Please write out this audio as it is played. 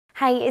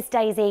Hey, it's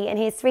Daisy, and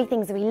here's 3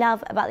 things that we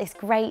love about this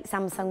great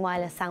Samsung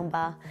wireless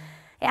soundbar.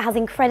 It has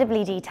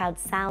incredibly detailed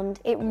sound,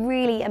 it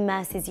really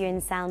immerses you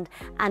in sound,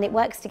 and it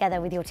works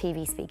together with your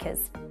TV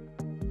speakers.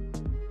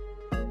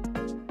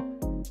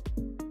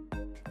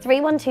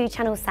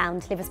 312-channel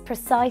sound delivers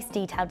precise,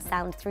 detailed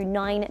sound through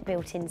 9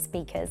 built-in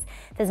speakers.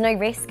 There's no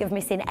risk of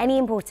missing any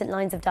important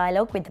lines of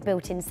dialogue with the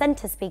built-in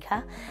centre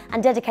speaker,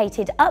 and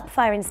dedicated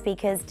up-firing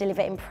speakers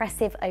deliver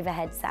impressive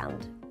overhead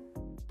sound.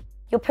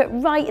 You're put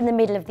right in the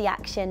middle of the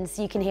action,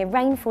 so you can hear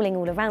rain falling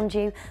all around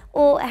you,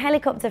 or a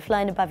helicopter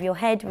flying above your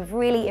head with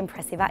really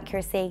impressive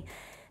accuracy.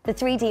 The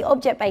 3D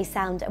object-based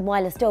sound and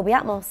wireless Dolby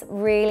Atmos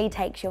really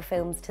takes your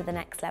films to the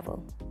next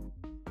level.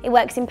 It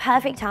works in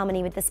perfect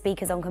harmony with the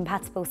speakers on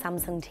compatible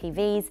Samsung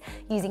TVs,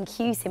 using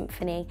Q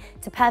Symphony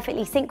to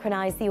perfectly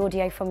synchronise the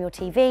audio from your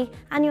TV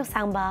and your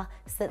soundbar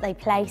so that they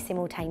play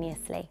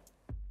simultaneously.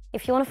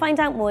 If you want to find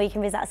out more, you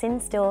can visit us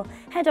in store,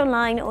 head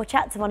online, or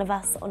chat to one of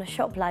us on a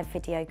Shop Live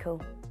video call.